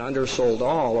 then under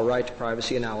Soldall, a right to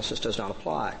privacy analysis does not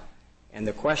apply. And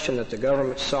the question that the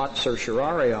government sought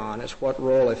certiorari on is what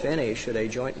role, if any, should a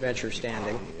joint venture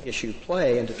standing issue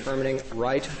play in determining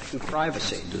right to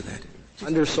privacy? Do that.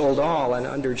 Under Soldall and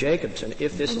under Jacobson,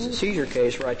 if this is a seizure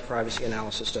case, right to privacy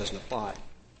analysis doesn't apply.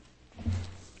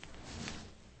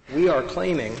 We are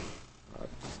claiming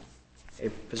a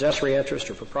possessory interest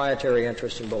or proprietary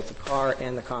interest in both the car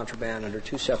and the contraband under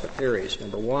two separate theories.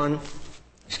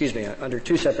 Under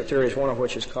two separate theories, one of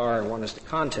which is car and one is the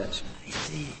contents.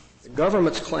 The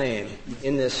government's claim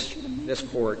in this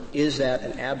court is that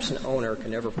an absent owner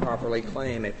can never properly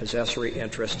claim a possessory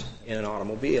interest in an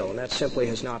automobile, and that simply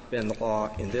has not been the law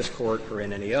in this court or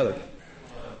in any other.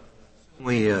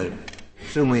 We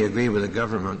assume we agree with the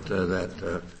government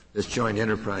that this joint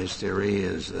enterprise theory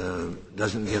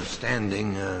doesn't give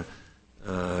standing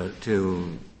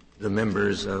to the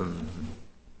members of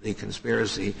the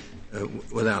conspiracy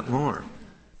without more.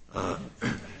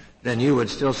 Then you would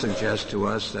still suggest to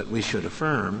us that we should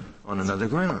affirm on another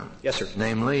ground. Yes, sir.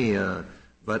 Namely,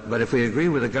 but if we agree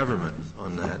with the government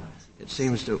on that, it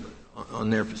seems to, on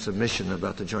their submission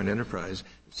about the joint enterprise,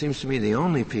 it seems to me the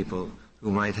only people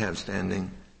who might have standing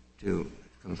to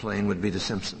complain would be the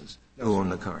Simpsons, who own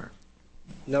the car.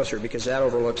 No, sir, because that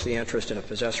overlooks the interest in a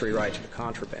possessory right to the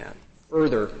contraband.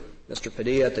 Further, Mr.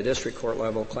 Padilla at the district court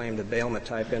level claimed a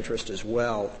bailment-type interest as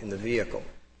well in the vehicle.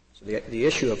 So the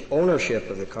issue of ownership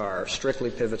of the car strictly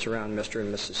pivots around Mr.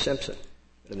 and Mrs. Simpson.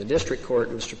 But in the district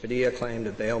court, Mr. Padilla claimed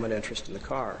a bailment interest in the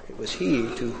car. It was he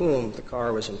to whom the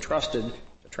car was entrusted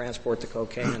to transport the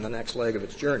cocaine in the next leg of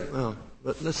its journey. Well,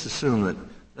 but let's assume that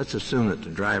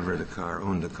the driver of the car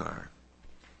owned the car.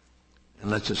 And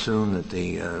let's assume that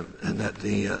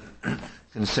the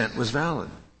consent was valid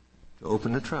to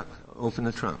open the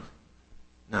trunk.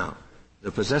 Now,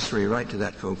 the possessory right to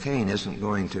that cocaine isn't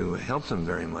going to help them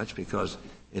very much because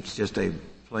it's just a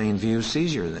plain view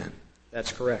seizure then.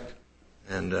 That's correct.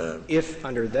 And if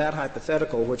under that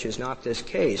hypothetical, which is not this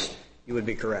case, you would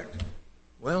be correct.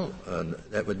 Well,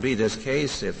 that would be this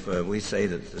case if we say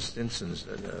that the Stinsons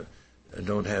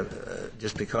don't have,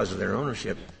 just because of their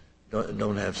ownership,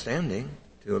 don't have standing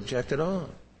to object at all.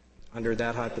 Under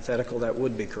that hypothetical, that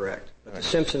would be correct. But the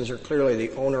Simpsons are clearly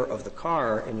the owner of the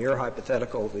car. In your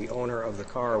hypothetical, the owner of the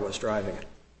car was driving it.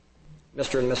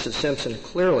 Mr. and Mrs. Simpson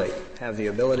clearly have the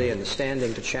ability and the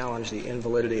standing to challenge the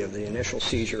invalidity of the initial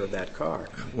seizure of that car.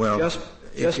 Well,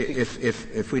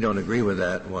 if we don't agree with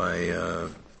that, why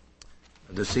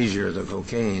the seizure of the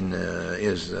cocaine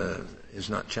is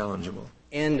not challengeable.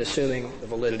 And assuming the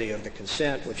validity of the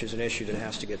consent, which is an issue that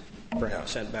has to get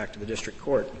perhaps sent back to the district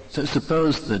court. So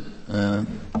suppose that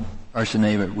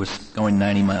Arsenaver was going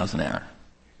 90 miles an hour,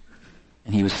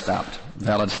 and he was stopped.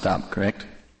 Valid stop, correct?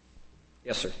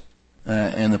 Yes, sir.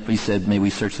 And the police said, may we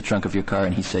search the trunk of your car?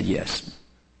 And he said yes.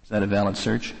 Is that a valid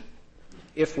search?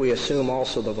 If we assume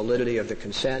also the validity of the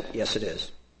consent, yes, it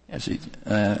is. Yes.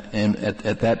 And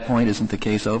at that point, isn't the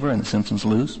case over and the Simpsons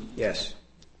lose? Yes.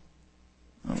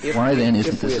 Why then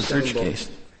isn't this a search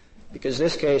case? Because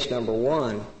this case, number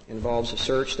one, involves a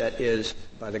search that is,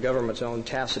 by the government's own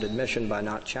tacit admission, by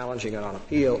not challenging it on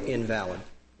appeal, invalid.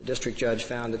 The district judge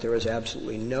found that there was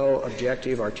absolutely no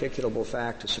objective, articulable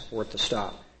fact to support the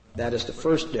stop. That is the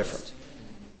first difference.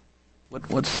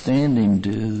 What standing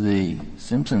do the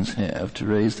Simpsons have to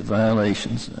raise the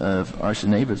violations of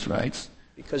Arsenaver's rights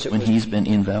when he's been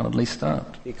invalidly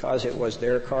stopped? Because it was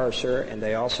their car, sir, and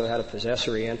they also had a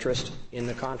possessory interest in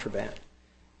the contraband.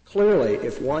 Clearly,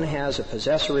 if one has a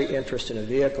possessory interest in a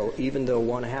vehicle, even though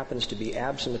one happens to be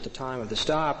absent at the time of the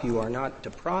stop, you are not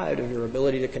deprived of your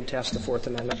ability to contest the Fourth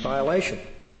Amendment violation.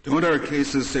 Don't our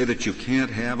cases say that you can't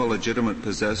have a legitimate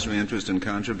possessory interest in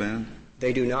contraband?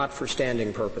 They do not for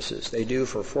standing purposes. They do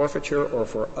for forfeiture or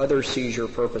for other seizure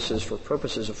purposes, for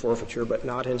purposes of forfeiture, but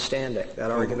not in standing.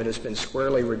 That argument has been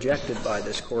squarely rejected by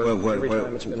this Court every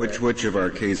time it's been read. Which of our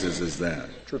cases is that?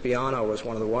 Trupiano was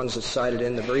one of the ones that's cited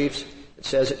in the briefs. It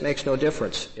says it makes no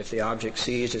difference if the object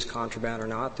seized is contraband or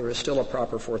not. There is still a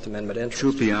proper Fourth Amendment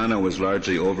interest. Trupiano was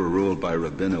largely overruled by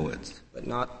Rabinowitz. But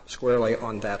not squarely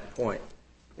on that point.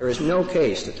 There is no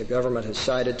case that the government has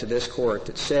cited to this Court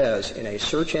that says in a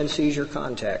search and seizure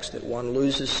context that one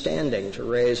loses standing to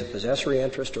raise a possessory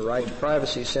interest or right to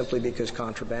privacy simply because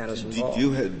contraband is involved.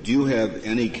 Do you have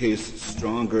any case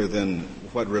stronger than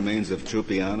what remains of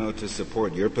Trupiano to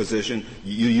support your position?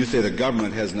 You say the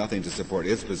government has nothing to support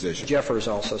its position. Jeffers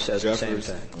also says the same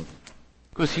thing.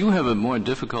 Of course, you have a more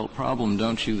difficult problem,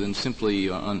 don't you, than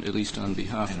simply, at least on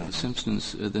behalf of the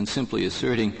Simpsons, than simply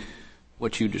asserting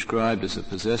what you described as a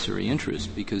possessory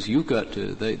interest, because you've got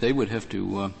to, they would have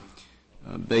to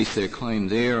base their claim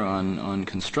there on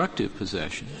constructive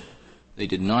possession. They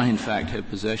did not, in fact, have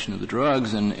possession of the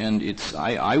drugs, and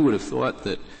I would have thought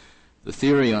that the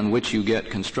theory on which you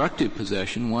get constructive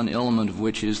possession, one element of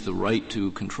which is the right to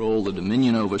control the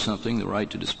dominion over something, the right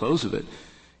to dispose of it,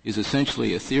 is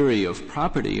essentially a theory of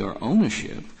property or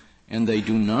ownership, and they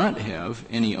do not have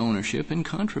any ownership in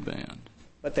contraband.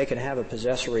 But they can have a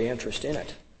possessory interest in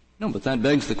it. No, but that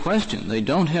begs the question. They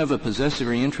don't have a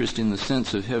possessory interest in the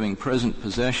sense of having present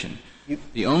possession.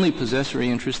 The only possessory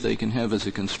interest they can have is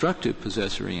a constructive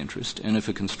possessory interest, and if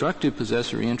a constructive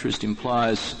possessory interest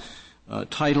implies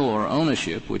title or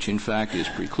ownership, which in fact is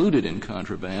precluded in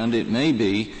contraband, it may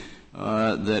be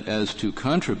that as to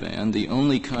contraband, the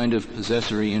only kind of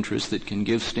possessory interest that can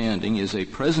give standing is a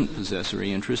present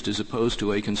possessory interest as opposed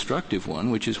to a constructive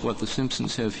one, which is what the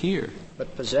Simpsons have here.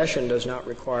 But possession does not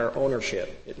require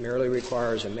ownership. It merely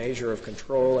requires a measure of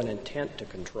control and intent to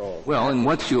control. Well, and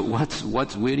where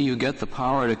do you get the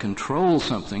power to control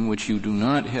something which you do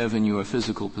not have in your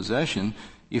physical possession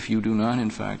if you do not in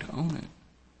fact own it?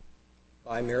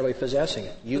 By merely possessing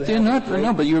it.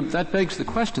 That begs the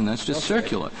question. That's just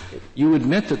circular. You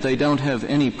admit that they don't have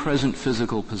any present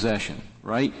physical possession,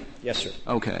 right? Yes, sir.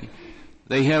 Okay.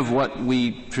 They have what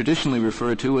we traditionally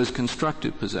refer to as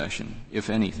constructive possession, if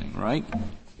anything, right?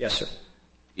 Yes, sir.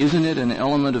 Isn't it an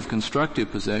element of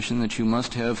constructive possession that you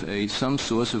must have some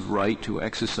source of right to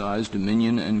exercise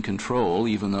dominion and control,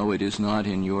 even though it is not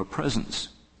in your presence?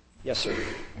 Yes, sir.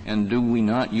 And do we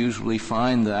not usually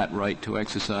find that right to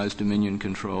exercise dominion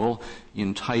control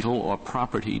in title or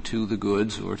property to the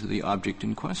goods or to the object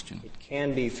in question? It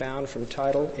can be found from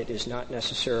title. It is not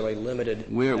necessarily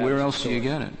limited. Where else do you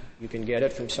get it? You can get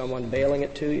it from someone bailing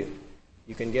it to you.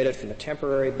 You can get it from a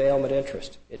temporary bailment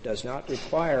interest. It does not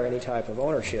require any type of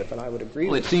ownership, and I would agree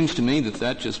with it seems to me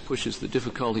that just pushes the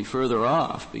difficulty further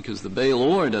off, because the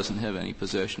bailor doesn't have any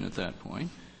possession at that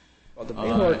point. Well, the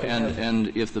bailor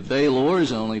and if the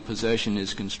bailor's only possession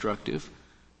is constructive,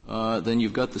 then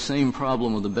you've got the same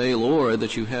problem with the bailor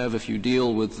that you have if you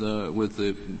deal with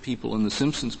the people in the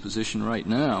Simpsons position right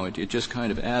now. It just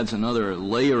kind of adds another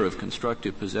layer of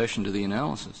constructive possession to the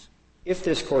analysis. If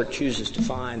this Court chooses to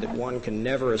find that one can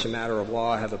never, as a matter of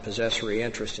law, have a possessory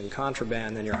interest in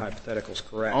contraband, then your hypothetical is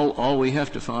correct. All we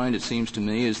have to find, it seems to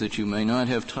me, is that you may not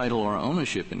have title or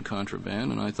ownership in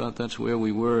contraband, and I thought that's where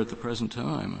we were at the present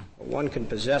time. One can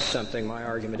possess something, my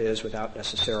argument is, without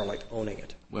necessarily owning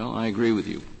it. Well, I agree with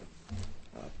you.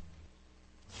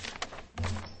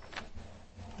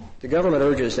 The government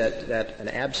urges that an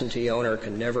absentee owner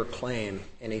can never claim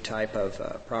any type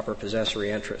of proper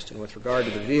possessory interest. And with regard to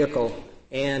the vehicle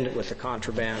and with the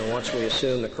contraband, once we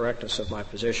assume the correctness of my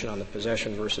position on the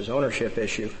possession versus ownership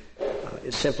issue,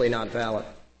 is simply not valid.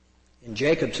 In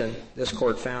Jacobson, this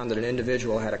Court found that an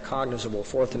individual had a cognizable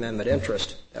Fourth Amendment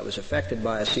interest that was affected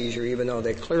by a seizure, even though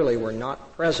they clearly were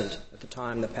not present at the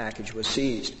time the package was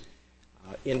seized.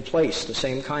 In place, the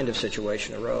same kind of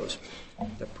situation arose.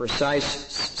 The precise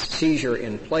seizure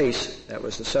in place that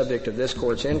was the subject of this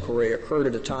Court's inquiry occurred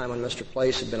at a time when Mr.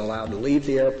 Place had been allowed to leave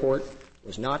the airport,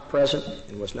 was not present,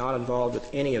 and was not involved with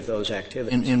any of those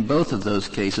activities. In both of those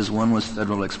cases, one was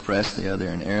Federal Express, the other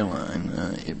an airline.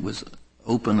 It was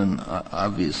open and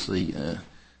obviously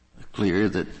clear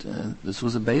that this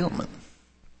was a bailment.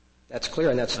 That's clear,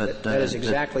 and that is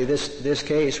exactly this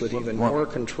case, with even more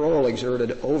control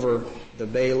exerted over the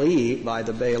bailee by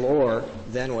the bailor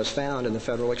than was found in the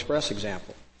Federal Express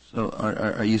example. So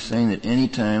are you saying that any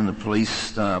time the police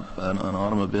stop an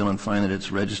automobile and find that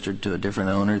it's registered to a different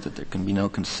owner, that there can be no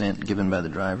consent given by the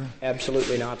driver?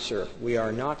 Absolutely not, sir. We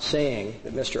are not saying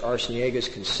that Mr. Arceniega's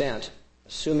consent,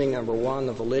 assuming, number one,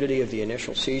 the validity of the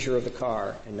initial seizure of the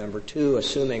car, and number two,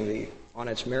 assuming on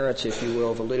its merits, if you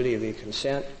will, validity of the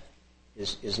consent,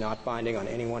 is not binding on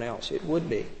anyone else. It would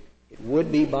be. It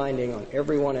would be binding on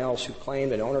everyone else who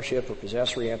claimed an ownership or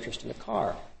possessory interest in the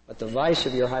car. But the vice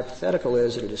of your hypothetical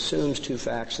is that it assumes two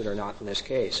facts that are not in this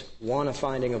case. One, a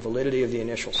finding of validity of the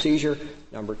initial seizure.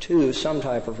 Number two, some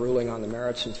type of ruling on the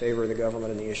merits in favor of the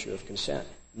government on the issue of consent,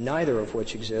 neither of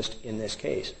which exist in this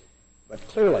case. But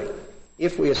clearly,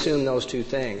 if we assume those two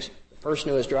things, the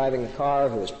person who is driving the car,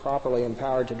 who is properly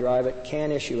empowered to drive it,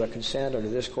 can issue a consent under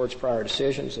this Court's prior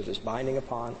decisions that is binding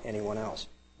upon anyone else.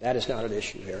 That is not an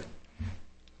issue here.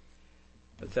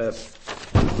 But the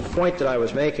point that I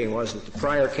was making was that the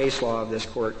prior case law of this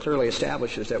Court clearly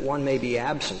establishes that one may be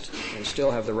absent and still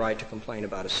have the right to complain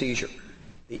about a seizure.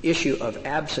 The issue of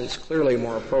absence clearly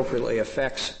more appropriately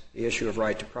affects the issue of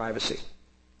right to privacy.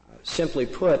 Simply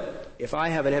put, if I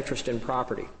have an interest in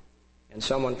property and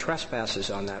someone trespasses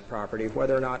on that property,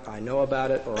 whether or not I know about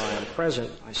it or I am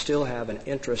present, I still have an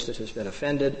interest that has been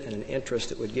offended and an interest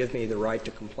that would give me the right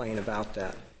to complain about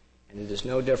that. And it is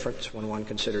no difference when one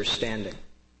considers standing.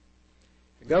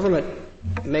 The government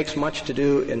makes much to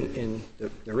do in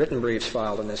the written briefs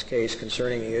filed in this case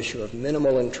concerning the issue of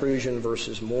minimal intrusion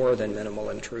versus more than minimal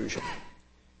intrusion.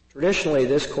 Traditionally,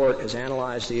 this Court has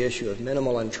analyzed the issue of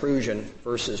minimal intrusion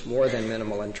versus more than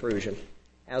minimal intrusion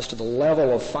as to the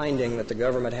level of finding that the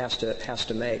government has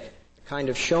to make, the kind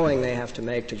of showing they have to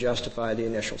make to justify the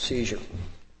initial seizure.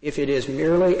 If it is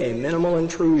merely a minimal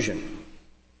intrusion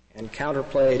and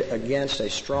counterplayed against a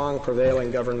strong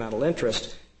prevailing governmental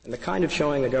interest, then the kind of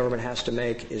showing the government has to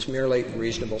make is merely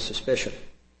reasonable suspicion.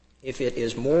 If it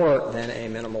is more than a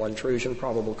minimal intrusion,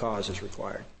 probable cause is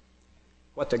required.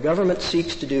 What the government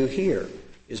seeks to do here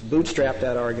is bootstrap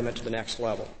that argument to the next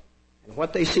level. And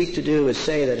what they seek to do is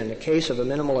say that in the case of a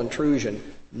minimal intrusion,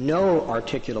 no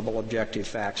articulable objective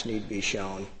facts need be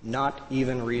shown, not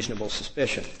even reasonable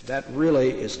suspicion. That really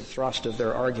is the thrust of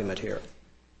their argument here.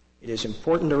 It is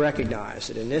important to recognize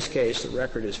that in this case, the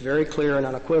record is very clear and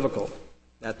unequivocal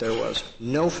that there was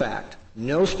no fact,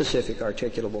 no specific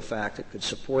articulable fact that could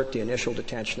support the initial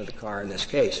detention of the car in this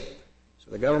case. So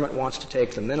the government wants to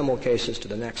take the minimal cases to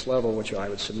the next level, which I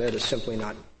would submit is simply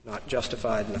not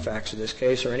justified in the facts of this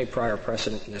case or any prior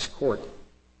precedent in this Court.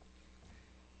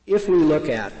 If we look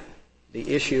at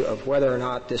the issue of whether or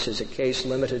not this is a case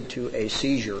limited to a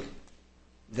seizure,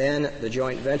 then the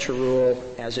joint venture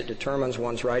rule, as it determines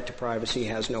one's right to privacy,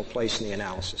 has no place in the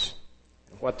analysis.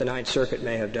 And what the Ninth Circuit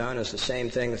may have done is the same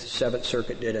thing that the Seventh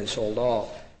Circuit did in Soldal,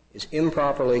 is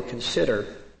improperly consider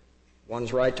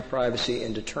one's right to privacy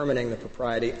in determining the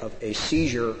propriety of a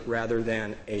seizure rather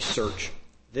than a search.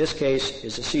 This case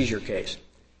is a seizure case.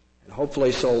 And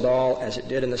hopefully Soldal, as it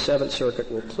did in the Seventh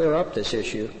Circuit, will clear up this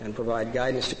issue and provide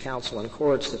guidance to counsel and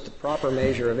courts that the proper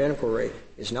measure of inquiry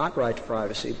is not right to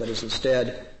privacy, but is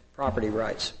instead property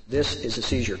rights. This is a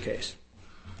seizure case.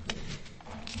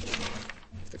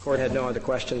 If the court had no other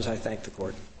questions, I thank the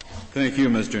court. Thank you,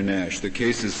 Mr. Nash. The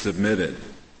case is submitted.